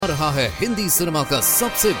रहा है हिंदी सिनेमा का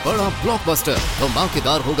सबसे बड़ा ब्लॉकबस्टर।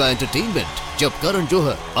 धमाकेदार होगा एंटरटेनमेंट जब करण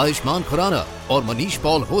जौहर, आयुष्मान खुराना और मनीष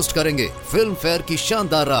पॉल होस्ट करेंगे फिल्म फेयर की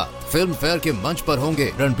शानदार रात। फिल्म फेयर के मंच पर होंगे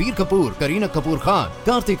रणबीर कपूर, करीना कपूर खान,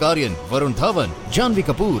 कार्तिक आर्यन, वरुण धवन, जानवी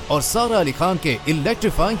कपूर और सारा अली खान के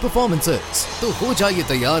इलेक्ट्रीफाइंग परफॉर्मेंसेस। तो हो जाइए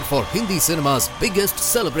तैयार for Hindi cinema's biggest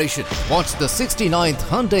celebration. Watch the 69th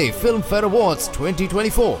Hyundai Film Fair Awards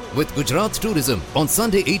 2024 with Gujarat Tourism on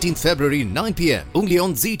Sunday 18th February 9 p.m. only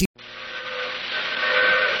on ZT.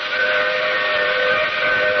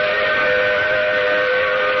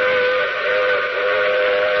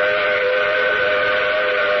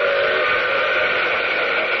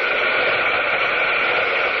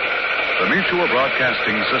 The Mutual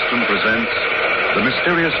Broadcasting System presents The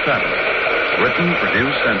Mysterious Traveler, written,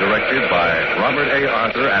 produced, and directed by Robert A.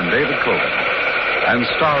 Arthur and David Coben, and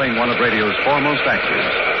starring one of radio's foremost actors,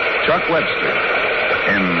 Chuck Webster,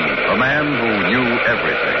 in The Man Who Knew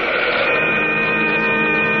Everything.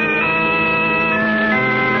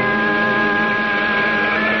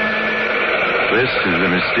 This is the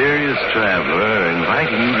Mysterious Traveler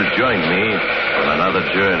inviting you to join me on another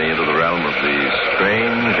journey into the realm of the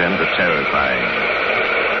strange and the terrifying.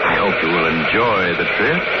 I hope you will enjoy the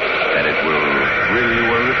trip, that it will thrill you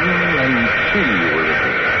a little and chill you a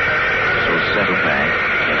little. So settle back,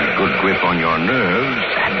 get a good grip on your nerves,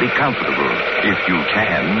 and be comfortable, if you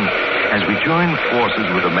can, as we join forces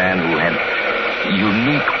with a man who had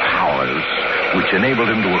unique powers which enabled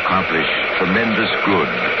him to accomplish tremendous good.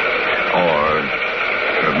 Or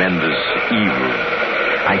tremendous evil.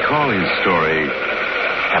 I call his story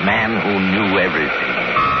The Man Who Knew Everything.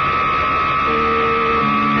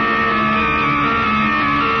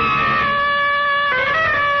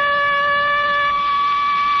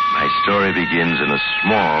 My story begins in a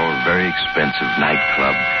small, very expensive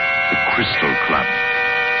nightclub, the Crystal Club.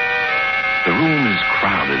 The room is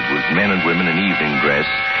crowded with men and women in evening dress,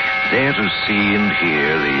 there to see and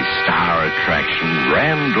hear the star attraction,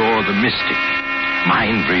 Randor the Mystic,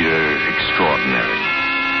 mind reader extraordinary.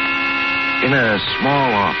 In a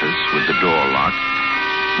small office with the door locked,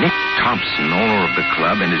 Nick Thompson, owner of the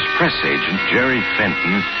club, and his press agent, Jerry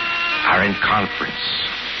Fenton, are in conference.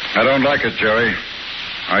 I don't like it, Jerry.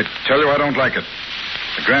 I tell you I don't like it.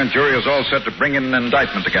 The grand jury is all set to bring in an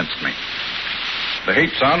indictment against me. The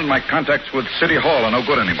heat's on and my contacts with City Hall are no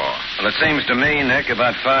good anymore. Well, it seems to me, Nick,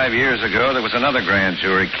 about 5 years ago, there was another grand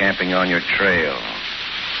jury camping on your trail.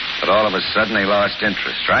 But all of a sudden, they lost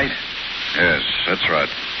interest, right? Yes, that's right.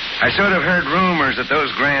 I sort of heard rumors that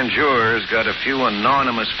those grand jurors got a few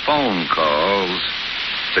anonymous phone calls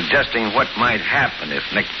suggesting what might happen if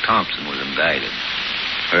Nick Thompson was indicted.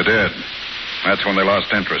 They did. That's when they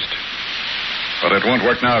lost interest. But it won't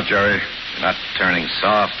work now, Jerry. You're not turning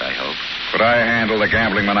soft, I hope. Could I handle the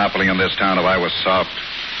gambling monopoly in this town if I was soft?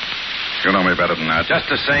 You know me better than that. Just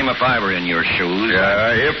the same if I were in your shoes.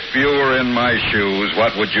 Yeah, if you were in my shoes,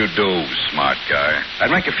 what would you do, smart guy?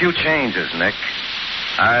 I'd make a few changes, Nick.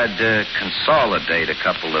 I'd consolidate a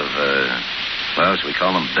couple of, well, should we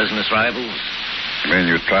call them business rivals? You mean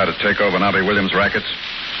you'd try to take over Nobby Williams' rackets?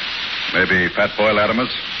 Maybe Fat Boy Latimer's?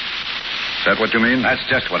 Is that what you mean? That's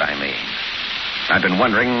just what I mean. I've been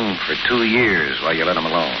wondering for 2 years why you let him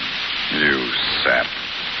alone. You sap.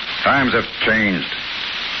 Times have changed.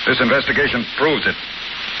 This investigation proves it.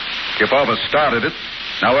 Kipova started it.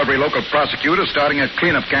 Now every local prosecutor is starting a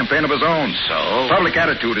cleanup campaign of his own. So? Public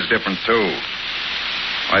attitude is different, too.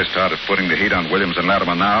 I started putting the heat on Williams and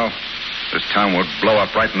Latimer now. This town would blow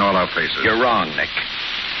up right in all our faces. You're wrong, Nick.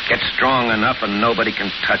 Get strong enough and nobody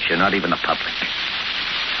can touch you, not even the public.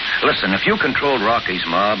 Listen, if you controlled Rocky's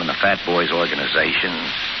mob and the Fat Boys organization,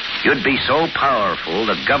 you'd be so powerful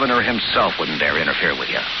the governor himself wouldn't dare interfere with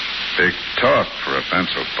you. Big talk for a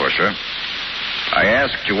pencil pusher. I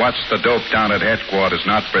asked you what's the dope down at headquarters,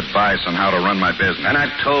 not for advice on how to run my business. And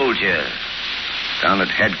I've told you. Down at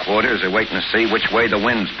headquarters, they're waiting to see which way the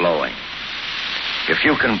wind's blowing. If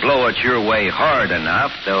you can blow it your way hard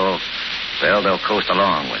enough, they'll coast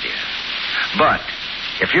along with you. But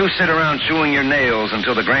if you sit around chewing your nails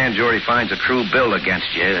until the grand jury finds a true bill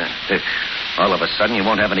against you, all of a sudden you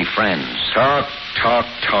won't have any friends. Talk.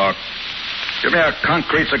 Give me a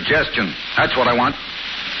concrete suggestion. That's what I want.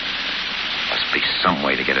 Must be some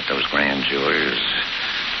way to get at those grand jurors.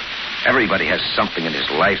 Everybody has something in his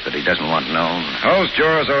life that he doesn't want known. Those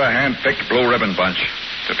jurors are a hand-picked blue ribbon bunch.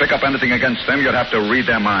 To pick up anything against them, you'd have to read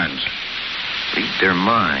their minds. Read their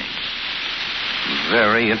minds?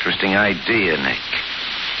 Very interesting idea, Nick.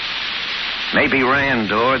 Maybe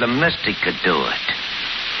Randor, the Mystic, could do it.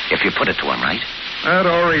 If you put it to him, right? That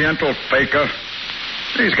Oriental faker.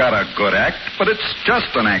 He's got a good act, but it's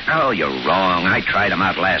just an act. Oh, you're wrong. I tried him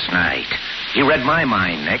out last night. He read my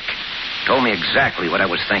mind, Nick. Told me exactly what I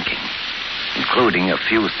was thinking, including a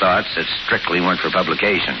few thoughts that strictly weren't for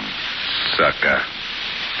publication. Sucker.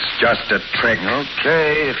 It's just a trick.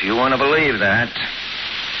 Okay, if you want to believe that.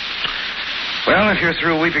 Well, if you're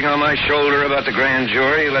through weeping on my shoulder about the grand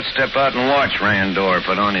jury, let's step out and watch Randor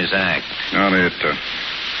put on his act. No need to.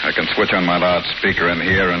 I can switch on my loudspeaker in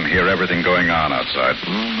here and hear everything going on outside.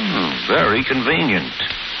 Very convenient.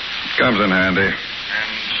 Comes in handy.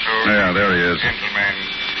 And so, Yeah, there he is. gentlemen,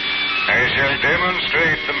 I shall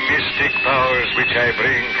demonstrate the mystic powers which I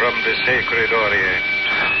bring from the sacred Orient.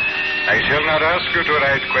 I shall not ask you to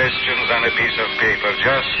write questions on a piece of paper.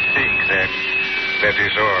 Just think them. That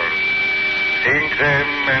is all. Think them,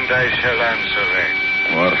 and I shall answer them.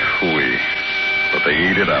 What hooey. But they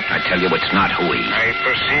eat it up. I tell you, it's not hooey. I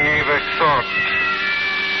perceive a thought.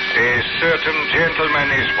 A certain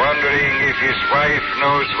gentleman is wondering if his wife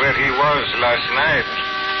knows where he was last night.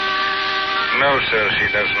 No, sir, she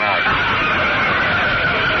does not.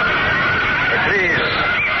 But please,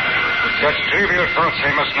 such trivial thoughts,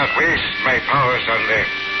 I must not waste my powers on them.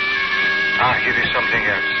 Here is something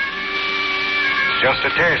else. It's just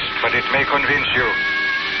a test, but it may convince you.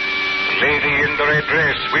 The lady in the red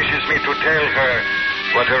dress wishes me to tell her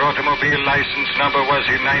what her automobile license number was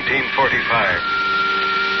in 1945.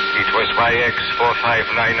 It was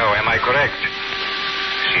YX4590. Am I correct?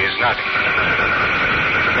 She is nodding. How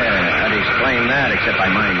do you explain that, except by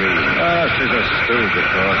mind reading? She's a stooge, of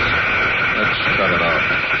course. Let's shut it off.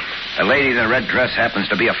 The lady in the red dress happens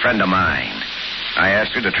to be a friend of mine. I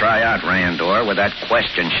asked her to try out Randor with that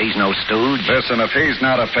question. She's no stooge. Listen, if he's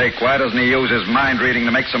not a fake, why doesn't he use his mind reading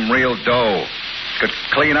to make some real dough? Could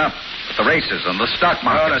clean up at the races and the stock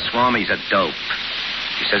market. Oh, the Swami's a dope.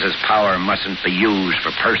 He says his power mustn't be used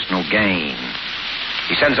for personal gain.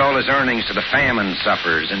 He sends all his earnings to the famine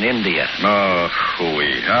sufferers in India. Oh,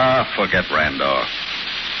 hooey. Forget Randor.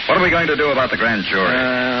 What are we going to do about the grand jury?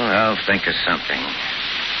 Well, I'll think of something.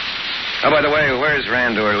 Oh, by the way, where's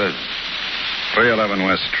Randor live? 311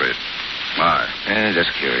 West Street. Why?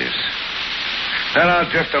 Just curious. Well, I'll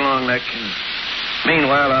drift along, Nick.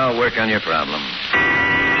 Meanwhile, I'll work on your problem.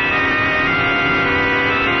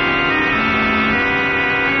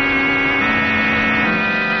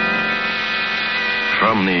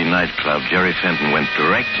 From the nightclub, Jerry Fenton went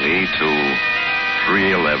directly to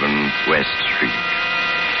 311 West Street.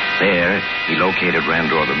 There, he located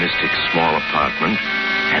Randor the Mystic's small apartment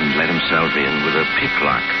and let himself in with a pick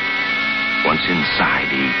lock. Once inside,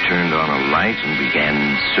 he turned on a light and began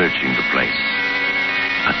searching the place.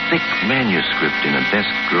 A thick manuscript in a desk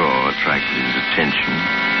drawer attracted his attention,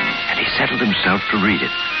 and he settled himself to read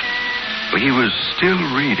it. But he was still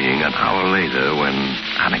reading an hour later when,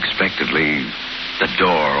 unexpectedly, the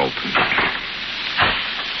door opened.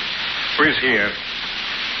 Who is here?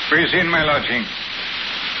 Who is in my lodging?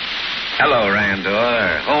 Hello,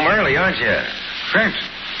 Randor. Home early, aren't you? Fenton,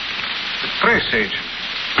 the press agent.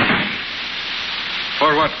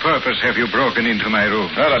 For what purpose have you broken into my room?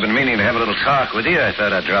 Well, I've been meaning to have a little talk with you. I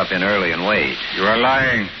thought I'd drop in early and wait. You are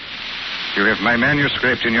lying. You have my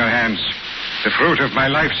manuscript in your hands. The fruit of my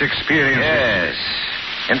life's experience. Yes.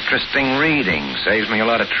 Interesting reading. Saves me a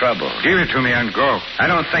lot of trouble. Give it to me and go. I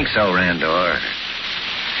don't think so, Randor.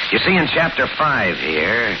 You see, in Chapter 5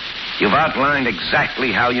 here, you've outlined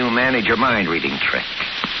exactly how you manage your mind-reading trick.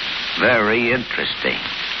 Very interesting.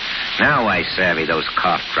 Now I savvy those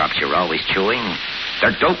cough drops you're always chewing.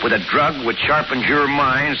 They're doped with a drug which sharpens your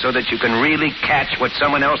mind so that you can really catch what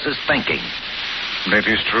someone else is thinking. That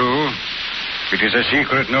is true. It is a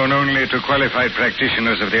secret known only to qualified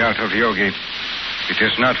practitioners of the art of yogi. It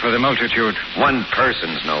is not for the multitude. One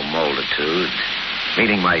person's no multitude.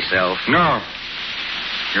 Meaning myself. No.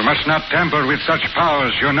 You must not tamper with such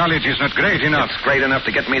powers. Your knowledge is not great enough. It's great enough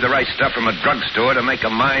to get me the right stuff from a drugstore to make a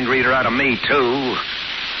mind reader out of me, too.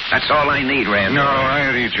 That's all I need, Randor. No, I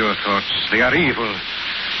read your thoughts. They are evil.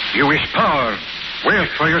 You wish power, wealth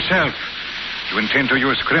for yourself. You intend to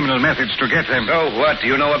use criminal methods to get them. So what? Do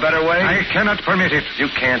you know a better way? I cannot permit it. You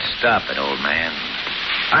can't stop it, old man.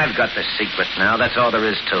 I've got the secret now. That's all there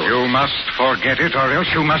is to it. You must forget it, or else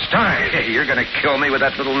you must die. Hey, you're going to kill me with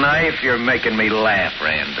that little knife? You're making me laugh,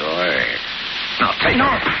 Randor. Now, take it.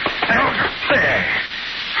 No. There.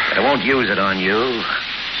 But I won't use it on you.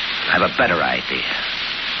 I have a better idea.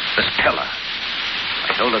 This pillow.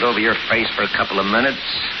 I hold it over your face for a couple of minutes.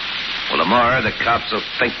 Well, tomorrow the cops will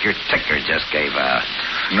think your ticker just gave out.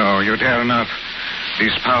 No, you dare not.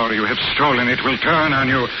 This power you have stolen, it will turn on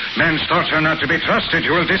you. Men's thoughts are not to be trusted.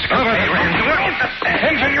 You will discover... Hey, Randor.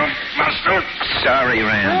 Hands on you, master. Sorry,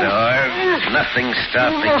 Randor. Nothing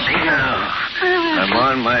stopping me now. I'm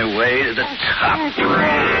on my way to the top.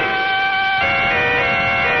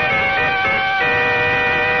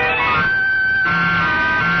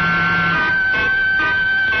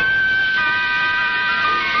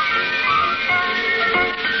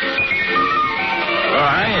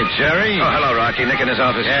 Jerry? Oh, hello, Rocky. Nick in his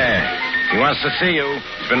office. Yeah. He wants to see you.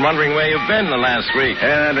 He's been wondering where you've been the last week.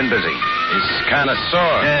 Yeah, I've been busy. He's kind of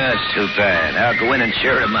sore. Yeah, that's too bad. I'll go in and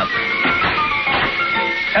cheer him up.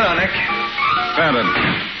 Hello, Nick. Stanton.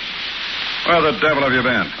 Where the devil have you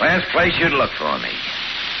been? Last place you'd look for me.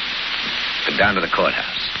 Been down to the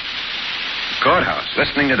courthouse. Courthouse?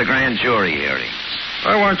 Listening to the grand jury hearings.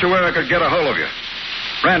 Why weren't you where I could get a hold of you?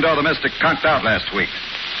 Randall, the mystic, conked out last week.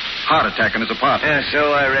 Heart attack in his apartment. Yeah,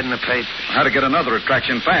 so I read in the paper. I had to get another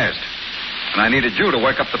attraction fast. And I needed you to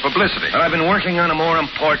work up the publicity. Well, I've been working on a more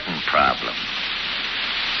important problem.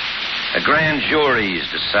 The grand jury's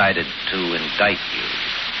decided to indict you.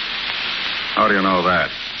 How do you know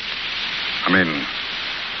that? I mean,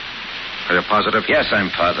 are you positive? Yes,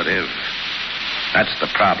 I'm positive. That's the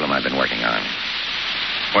problem I've been working on.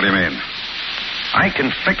 What do you mean? I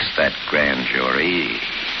can fix that grand jury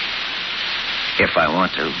if I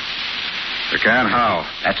want to. You can? How?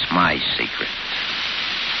 That's my secret.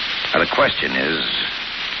 Now, the question is,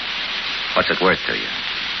 what's it worth to you?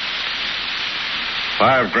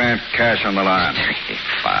 $5,000 cash on the line.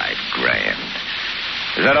 $5,000.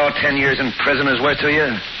 Is that all 10 years in prison is worth to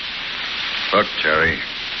you? Look, Jerry.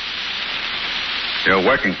 You're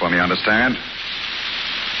working for me, understand?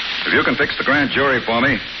 If you can fix the grand jury for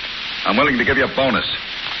me, I'm willing to give you a bonus.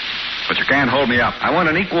 But you can't hold me up. I want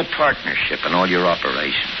an equal partnership in all your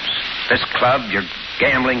operations. This club, your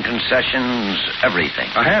gambling concessions, everything.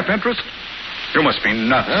 A half interest? You must be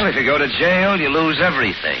nuts. Well, if you go to jail, you lose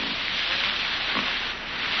everything.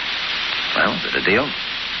 Well, is it a deal?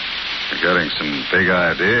 You're getting some big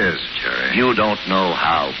ideas, Jerry. You don't know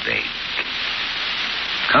how big.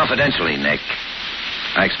 Confidentially, Nick,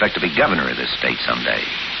 I expect to be governor of this state someday.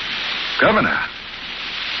 Governor?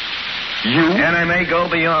 You? And I may go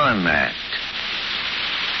beyond that.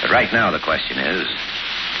 But right now the question is,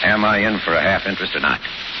 am I in for a half interest or not?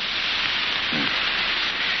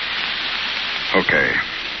 Okay.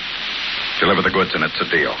 Deliver the goods and it's a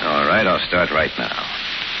deal. All right, I'll start right now.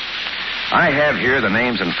 I have here the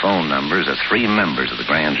names and phone numbers of 3 members of the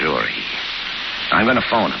grand jury. I'm going to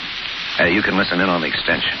phone them. You can listen in on the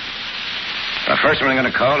extension. The first one I'm going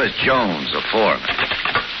to call is Jones, the foreman.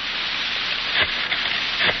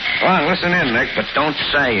 Go on, listen in, Nick, but don't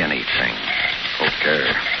say anything.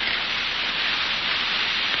 Okay.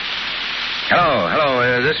 Hello,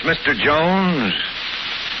 is this Mr. Jones?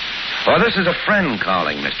 Well, this is a friend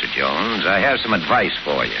calling, Mr. Jones. I have some advice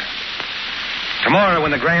for you. Tomorrow,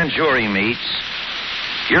 when the grand jury meets,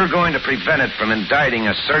 you're going to prevent it from indicting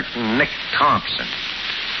a certain Nick Thompson.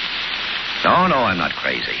 No, I'm not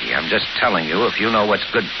crazy. I'm just telling you, if you know what's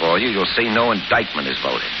good for you, you'll see no indictment is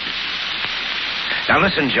voted. Now,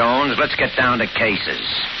 listen, Jones, let's get down to cases.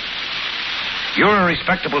 You're a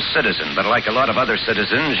respectable citizen, but like a lot of other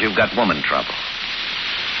citizens, you've got woman trouble.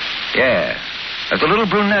 Yeah. There's a little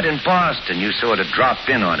brunette in Boston you sort of drop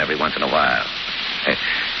in on every once in a while.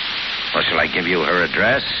 Well, shall I give you her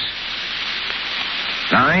address?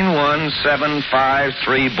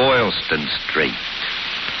 91753 Boylston Street.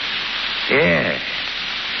 Yeah.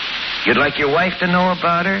 You'd like your wife to know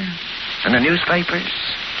about her? In the newspapers?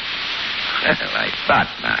 Well, I thought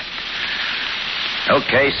not.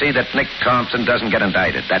 Okay, see that Nick Thompson doesn't get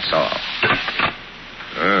indicted, that's all.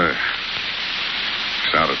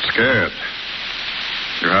 Sounded scared.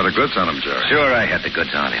 You had the goods on him, Jerry. Sure, I had the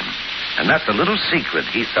goods on him. And that's the little secret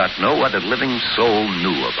he thought no other living soul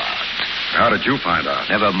knew about. How did you find out?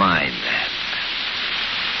 Never mind that.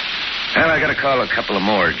 And I got to call a couple of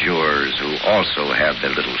more jurors who also have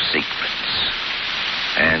their little secrets.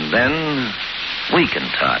 And then we can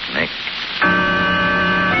talk, Nick.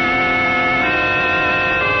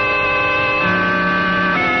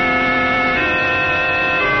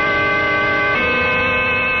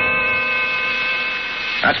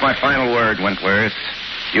 That's my final word, Wentworth.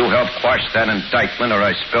 You help quash that indictment or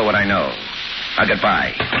I spill what I know. Now,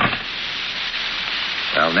 goodbye.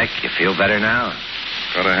 Well, Nick, you feel better now?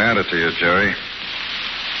 Gotta hand it to you, Jerry.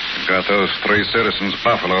 You've got those 3 citizens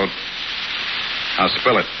buffaloed. Now,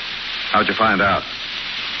 spill it. How'd you find out?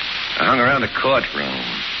 I hung around the courtroom,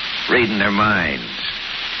 reading their minds.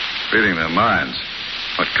 Reading their minds?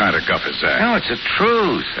 What kind of guff is that? No, it's the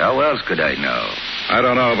truth. How else could I know? I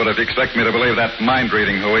don't know, but if you expect me to believe that mind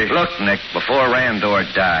reading, Huey. Look, Nick, before Randor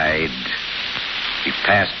died, he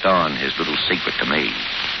passed on his little secret to me.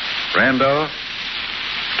 Randor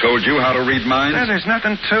told you how to read minds? Well, there's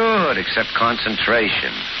nothing to it except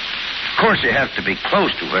concentration. Of course, you have to be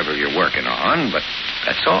close to whoever you're working on, but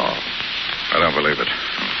that's all. I don't believe it.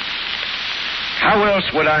 How else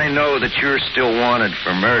would I know that you're still wanted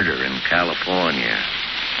for murder in California?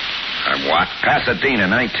 I'm what? Pasadena,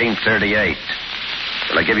 1938.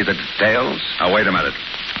 Shall I give you the details? Now, wait a minute.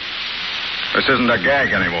 This isn't a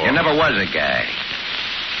gag anymore. It never was a gag.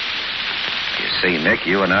 You see, Nick,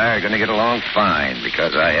 you and I are going to get along fine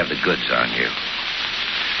because I have the goods on you.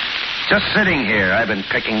 Just sitting here, I've been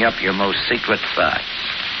picking up your most secret thoughts.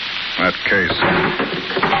 That case.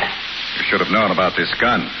 You should have known about this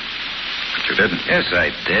gun. But you didn't. Yes, I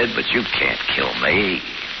did, but you can't kill me.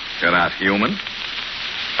 You're not human.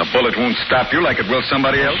 A bullet won't stop you like it will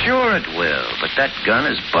somebody else. Sure it will, but that gun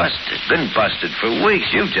is busted. Been busted for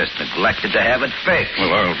weeks. You've just neglected to have it fixed.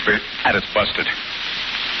 Well, I'll be at it's busted.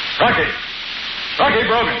 Rocky! Rocky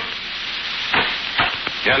Brogan!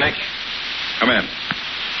 Yeah, Nick? Come in.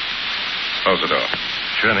 Close the door.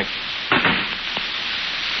 Sure, Nick.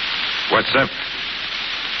 What's up?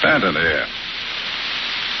 Stanton here.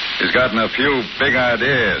 He's gotten a few big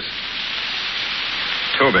ideas.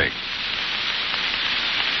 Too big.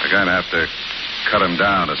 We're going to have to cut him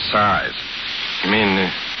down to size. You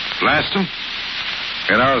mean blast him?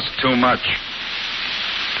 He knows too much.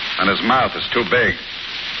 And his mouth is too big.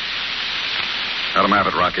 Let him have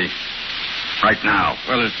it, Rocky. Right now.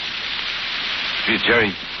 Well, gee,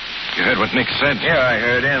 Jerry, you heard what Nick said? Yeah, I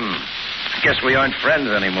heard him. I guess we aren't friends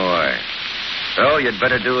anymore. So you'd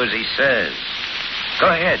better do as he says. Go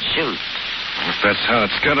ahead, shoot. If that's how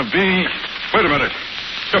it's going to be. Wait a minute.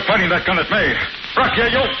 You're pointing that gun at me. Rocky,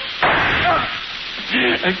 you...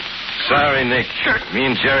 Sorry, Nick. Me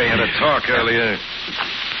and Jerry had a talk earlier.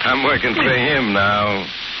 I'm working for him now.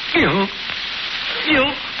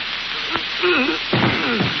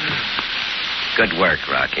 Good work,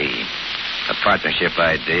 Rocky. The partnership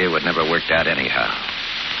idea would never worked out anyhow.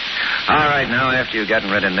 All right, now, after you've gotten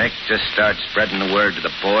rid of Nick, just start spreading the word to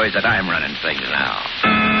the boys that I'm running things now.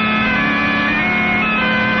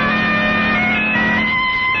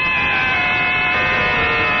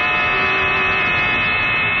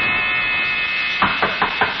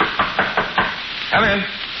 Come in.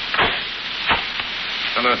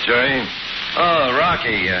 Hello, Jerry. Oh,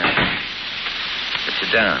 Rocky, put you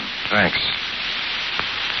down. Thanks.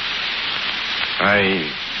 I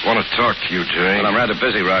want to talk to you, Jerry. Well, I'm rather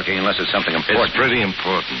busy, Rocky, unless it's something important. It's pretty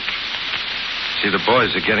important. See, the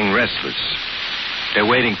boys are getting restless. They're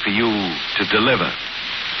waiting for you to deliver.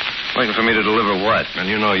 Waiting for me to deliver what? And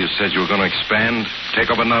you know you said you were going to expand, take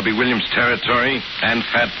over Nobby Williams' territory and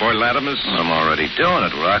Fat Boy Latimer's. I'm already doing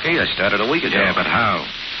it, Rocky. I started a week ago. Yeah, but how?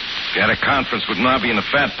 You had a conference with Nobby and the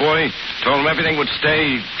Fat Boy, told him everything would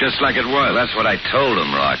stay just like it was. Well, that's what I told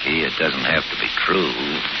him, Rocky. It doesn't have to be true.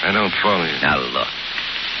 I don't follow you. Now, look.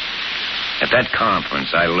 At that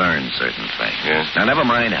conference, I learned certain things. Yeah? Now, never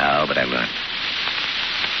mind how, but I learned.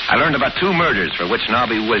 I learned about 2 murders for which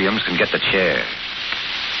Nobby Williams can get the chair.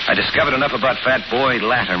 I discovered enough about Fat Boy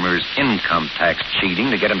Latimer's income tax cheating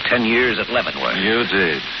to get him 10 years at Leavenworth. You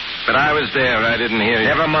did. But I was there. I didn't hear you.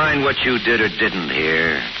 Never mind what you did or didn't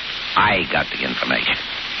hear. I got the information.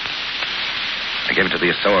 I gave it to the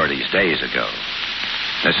authorities days ago.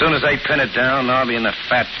 And as soon as they pin it down, Nobby and the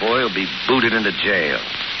Fat Boy will be booted into jail.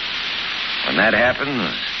 When that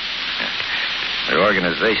happens, their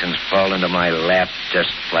organizations fall into my lap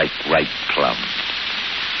just like ripe plums.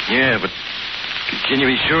 Yeah, but can you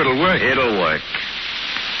be sure it'll work? It'll work.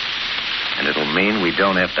 And it'll mean we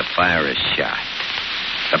don't have to fire a shot.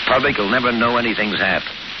 The public will never know anything's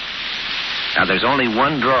happened. Now, there's only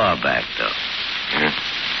one drawback, though. Yeah?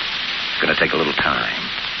 It's going to take a little time.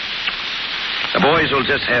 The boys will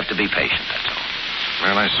just have to be patient, that's all.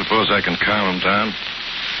 Well, I suppose I can calm them down.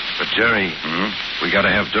 But, Jerry, we got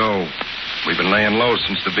to have dough. We've been laying low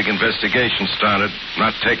since the big investigation started,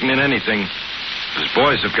 not taking in anything. These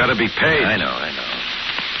boys have got to be paid. I know.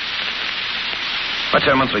 What's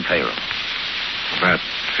our monthly payroll? About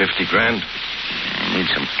 50 grand. Need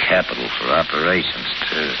some capital for operations,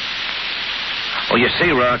 too. Oh, you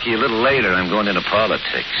see, Rocky, a little later I'm going into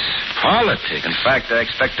politics. Politics? In fact, I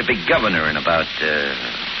expect to be governor in about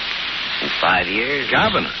 5 years.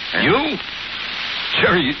 Governor? You?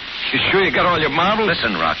 Jerry, you sure you got all your marbles?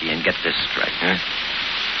 Listen, Rocky, and get this straight. Yeah?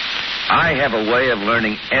 I have a way of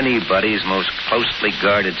learning anybody's most closely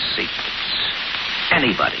guarded secrets.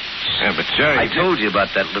 Anybody's. Yeah, but Jerry... I told you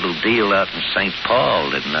about that little deal out in St. Paul,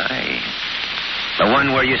 didn't I? The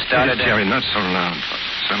one where you started... Jerry, not so loud.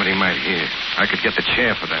 Somebody might hear. I could get the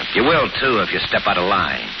chair for that. You will, too, if you step out of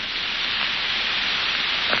line.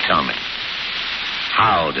 Now, tell me,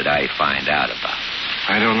 how did I find out about it?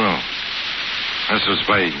 I don't know. This was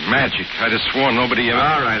by magic. I'd have sworn nobody ever...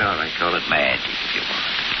 All right. Call it magic if you want.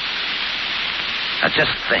 Now,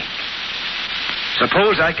 just think.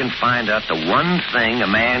 Suppose I can find out the one thing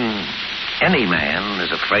any man,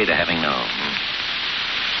 is afraid of having known.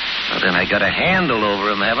 Well, then I got a handle over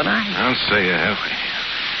him, haven't I? I'll say you have.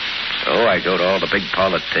 So I go to all the big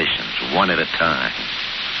politicians, one at a time.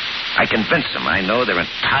 I convince them I know their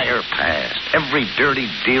entire past, every dirty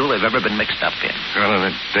deal they've ever been mixed up in. Well,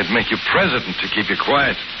 they'd make you president to keep you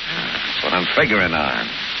quiet. That's what I'm figuring on.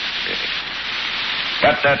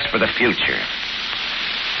 But that's for the future.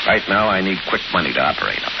 Right now, I need quick money to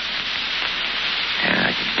operate on it. Yeah,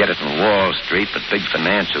 I could get it in Wall Street, but big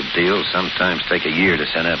financial deals sometimes take a year to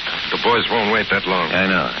set up. The boys won't wait that long. I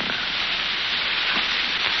know.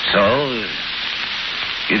 So,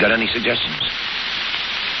 you got any suggestions?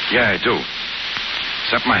 Yeah, I do.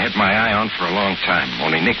 Something I had my eye on for a long time,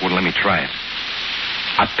 only Nick wouldn't let me try it.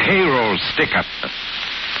 A payroll stick-up.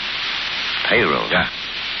 Payroll? Yeah.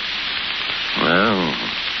 Well,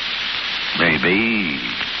 maybe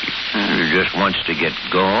he just wants to get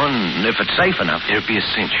going, if it's safe enough. It'd be a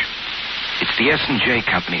cinch. It's the S&J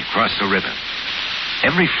Company across the river.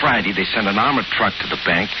 Every Friday, they send an armored truck to the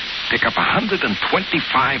bank, pick up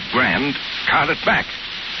 $125,000, cart it back.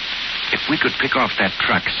 If we could pick off that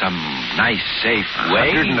truck some nice, safe...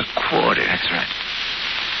 $125,000. That's right.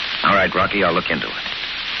 All right, Rocky, I'll look into it.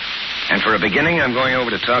 And for a beginning, I'm going over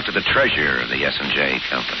to talk to the treasurer of the S&J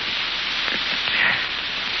Company.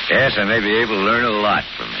 Yes, I may be able to learn a lot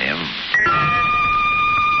from him.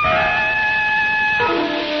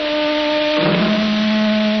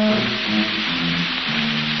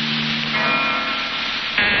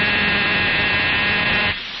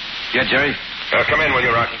 Yeah, Jerry? Come in, will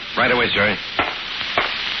you, Rocky? Right away, Jerry.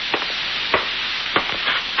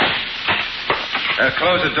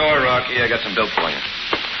 Close the door, Rocky. I got some dope for you.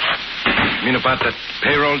 You mean about that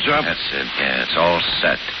payroll job? That's it. Yeah, it's all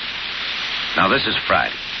set. Now, this is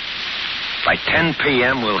Friday. By 10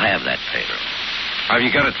 p.m., we'll have that payroll. Have you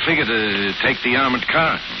got it figured to take the armored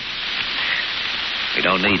car? We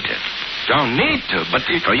don't need to. Don't need to, but...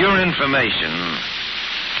 For your information,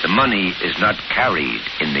 the money is not carried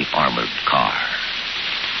in the armored car.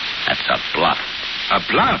 That's a bluff. A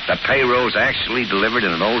bluff? The payroll's actually delivered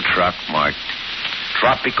in an old truck marked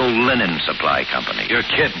Tropical Linen Supply Company. You're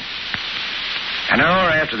kidding. An hour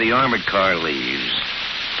after the armored car leaves,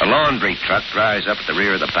 the laundry truck drives up at the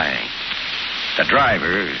rear of the bank. The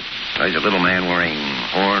driver, he's a little man wearing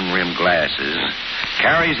horn-rimmed glasses,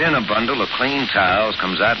 carries in a bundle of clean towels,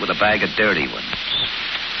 comes out with a bag of dirty ones.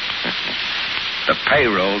 The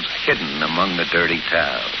payroll's hidden among the dirty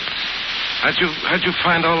towels. How'd you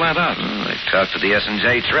find all that out? I talked to the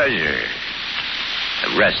S&J treasurer.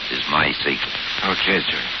 The rest is my secret. Okay,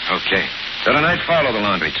 Jerry. Okay. So tonight, follow the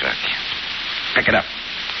laundry truck. Pick it up.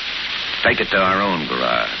 Take it to our own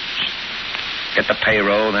garage. Get the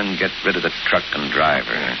payroll, then get rid of the truck and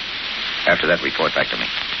driver. After that, report back to me.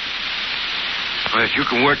 Well, if you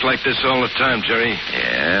can work like this all the time, Jerry...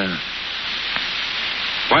 Yeah?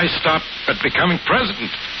 Why stop at becoming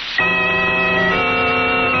president?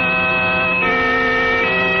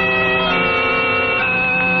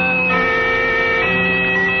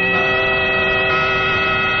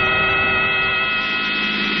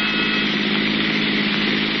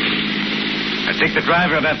 I think the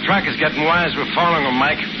driver of that truck is getting wise. We're following him,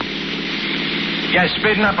 Mike. Yeah,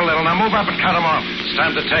 speeding up a little. Now move up and cut him off. It's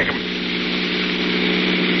time to take him.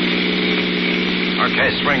 Okay,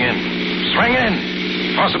 swing in. Swing in.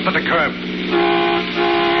 Toss him to the curb.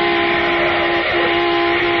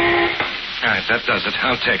 All right, that does it.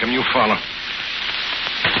 I'll take him. You follow.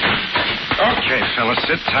 Okay, fellas,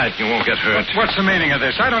 sit tight. You won't get hurt. What's the meaning of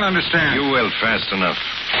this? I don't understand. You will fast enough.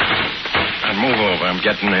 Now move over. I'm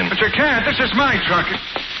getting in. But you can't. This is my truck.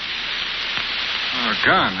 Oh,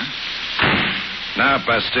 gone, huh? Now,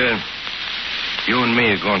 Buster, you and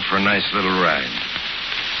me are going for a nice little ride.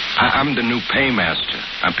 I'm the new paymaster.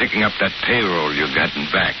 I'm picking up that payroll you got in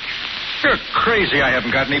back. You're crazy. I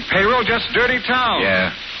haven't got any payroll, just dirty towels.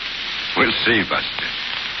 Yeah. We'll see, Buster.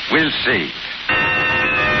 We'll see.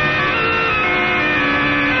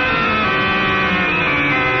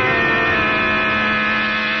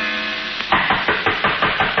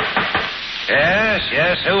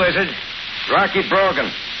 Yes, who is it? Rocky Brogan.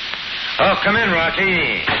 Oh, come in,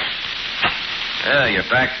 Rocky. Oh, you're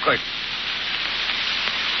back quick.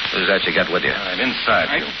 Who's that you got with you? I'm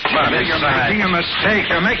inside. Come on, you're making a mistake.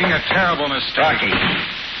 You're making a terrible mistake. Rocky,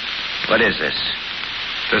 what is this?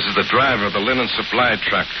 This is the driver of the linen supply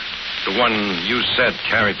truck. The one you said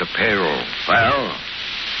carried the payroll. Well,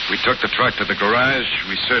 We took the truck to the garage.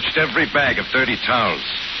 We searched every bag of 30 towels.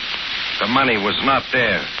 The money was not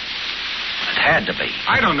there. it had to be.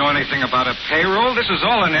 I don't know anything about a payroll. This is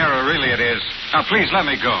all an error, really it is. Now, please, let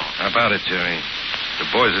me go. How about it, Jerry? The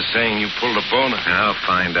boys are saying you pulled a boner. I'll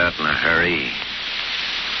find out in a hurry.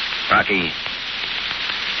 Rocky,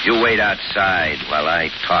 you wait outside while I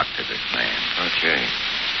talk to this man. Okay.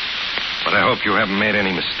 But I hope you haven't made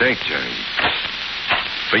any mistake, Jerry.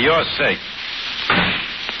 For your sake.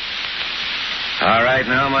 All right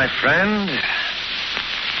now, my friend.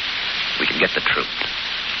 We can get the truth.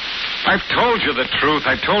 I've told you the truth.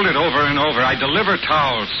 I've told it over and over. I deliver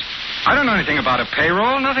towels. I don't know anything about a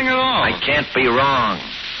payroll. Nothing at all. I can't be wrong.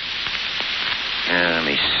 Let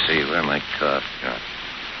me see where my cough got.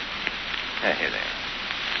 Here there.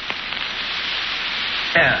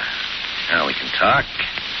 Yeah. Now we can talk.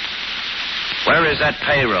 Where is that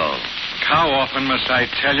payroll? How often must I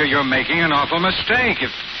tell you you're making an awful mistake?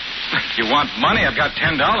 If you want money, I've got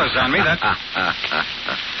 $10 on me.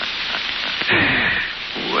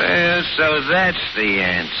 Well, so that's the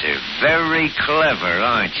answer. Very clever,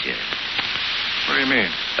 aren't you? What do you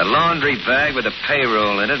mean? The laundry bag with the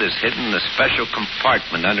payroll in it is hidden in a special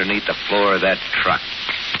compartment underneath the floor of that truck.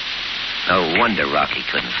 No wonder Rocky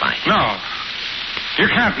couldn't find it. No. You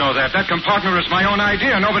can't know that. That compartment was my own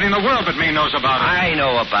idea. Nobody in the world but me knows about it. I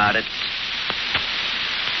know about it.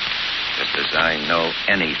 Just as I know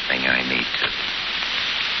anything I need to.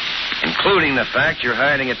 Including the fact you're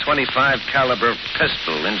hiding a .25 caliber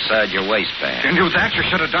pistol inside your waistband. You knew that? You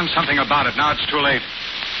should have done something about it. Now it's too late.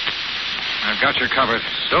 I've got you covered.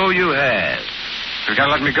 So you have. You've got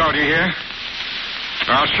to let me go, do you hear?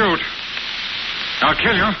 Or I'll shoot. I'll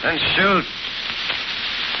kill you. Then shoot.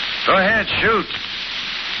 Go ahead, shoot.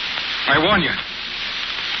 I warn you.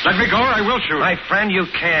 Let me go or I will shoot. My friend, you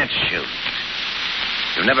can't shoot.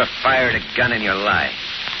 You've never fired a gun in your life.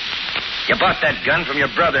 You bought that gun from your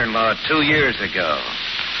brother-in-law 2 years ago.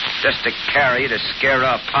 Just to carry to scare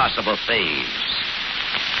off possible thieves.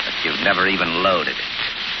 But you've never even loaded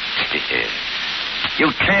it.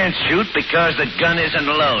 You can't shoot because the gun isn't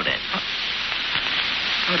loaded.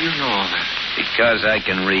 How do you know all that? Because I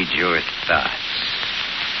can read your thoughts.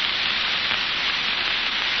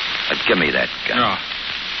 But give me that gun. No.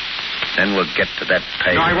 Then we'll get to that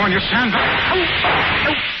pay. No, I warn you, stand back.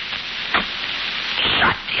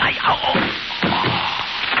 Shot the eye.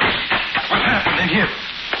 What happened in here?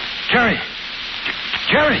 Jerry!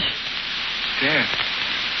 Jerry! Dead.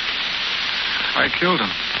 I killed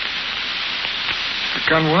him. The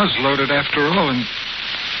gun was loaded after all, and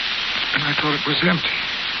I thought it was empty.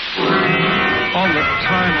 All the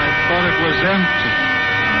time I thought it was empty.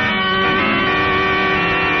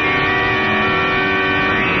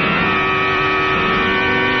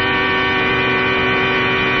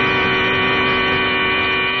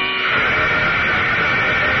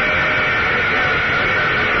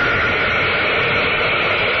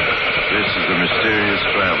 This is the mysterious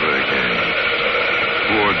traveler again.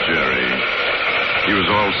 Poor Jerry. He was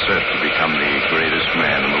all set to become the greatest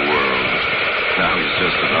man in the world. Now he's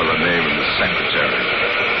just another name in the secretary.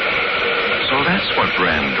 So that's what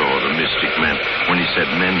Brandor, the mystic, meant when he said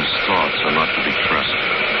men's thoughts are not to be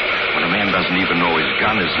trusted. When a man doesn't even know his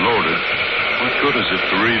gun is loaded, what good is it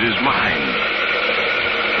to read his mind?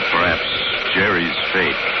 But perhaps Jerry's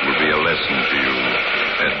fate will be a lesson to you.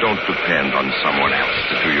 Don't depend on someone else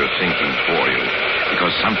to do your thinking for you.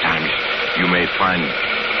 Because sometimes you may find...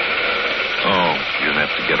 Oh, you'll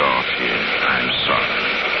have to get off here. I'm sorry.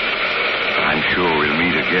 But I'm sure we'll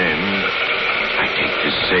meet again. I take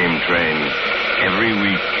this same train every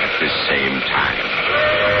week at this same time.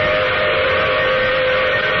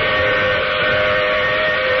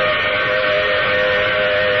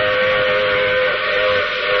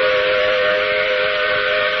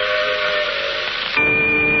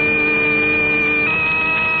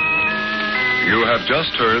 You have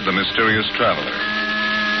just heard The Mysterious Traveler.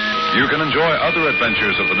 You can enjoy other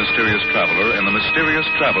adventures of The Mysterious Traveler in the Mysterious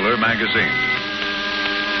Traveler magazine.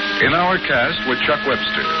 In our cast were Chuck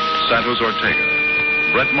Webster, Santos Ortega,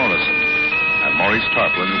 Brett Morrison, and Maurice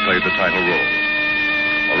Tarplin, who played the title role.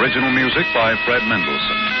 Original music by Fred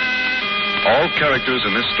Mendelssohn. All characters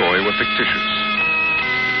in this story were fictitious,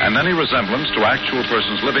 and any resemblance to actual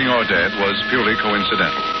persons living or dead was purely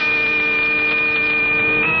coincidental.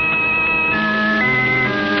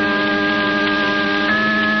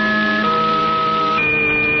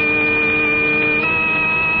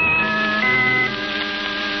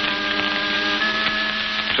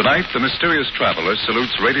 Tonight, the mysterious traveler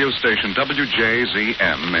salutes radio station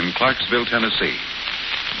WJZM in Clarksville, Tennessee.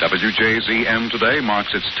 WJZM today marks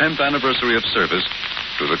its 10th anniversary of service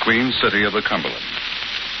to the Queen City of the Cumberland.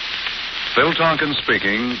 Phil Tonkin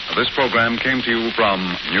speaking. This program came to you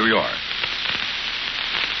from New York.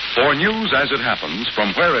 For news as it happens, from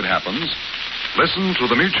where it happens, listen to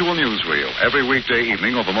the Mutual Newsreel every weekday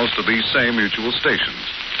evening over most of these same Mutual stations.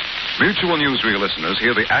 Mutual Newsreel listeners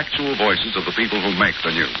hear the actual voices of the people who make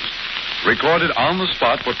the news, recorded on the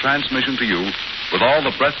spot for transmission to you with all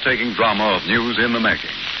the breathtaking drama of news in the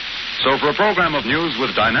making. So for a program of news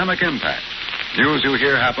with dynamic impact, news you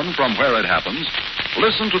hear happen from where it happens,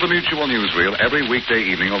 listen to the Mutual Newsreel every weekday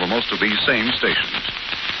evening over most of these same stations.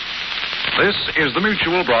 This is the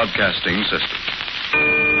Mutual Broadcasting System.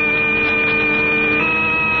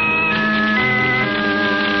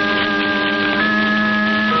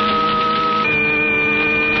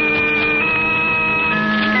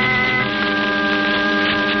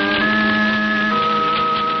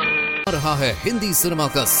 रहा है Hindi cinema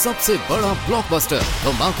का सबसे बड़ा blockbuster.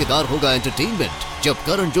 धमाकेदार होगा entertainment जब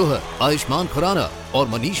करण जौहर, आयुष्मान खुराना और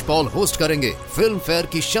Manish Paul host करेंगे फिल्म फेयर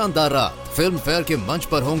की शानदार रात। फिल्म फेयर के मंच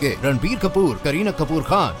पर होंगे रणबीर कपूर, करीना कपूर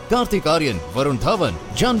खान, कार्तिक आर्यन, वरुण धवन,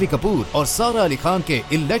 जानवी कपूर और सारा अली खान के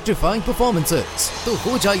इलेक्ट्रीफाइंग परफॉर्मेंसेस। तो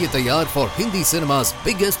हो जाइए तैयार for Hindi cinema's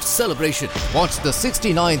biggest celebration. Watch the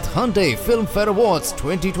 69th Hyundai Film Fair Awards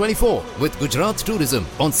 2024 with Gujarat Tourism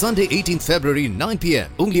on Sunday 18th February 9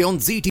 p.m. only on ZT.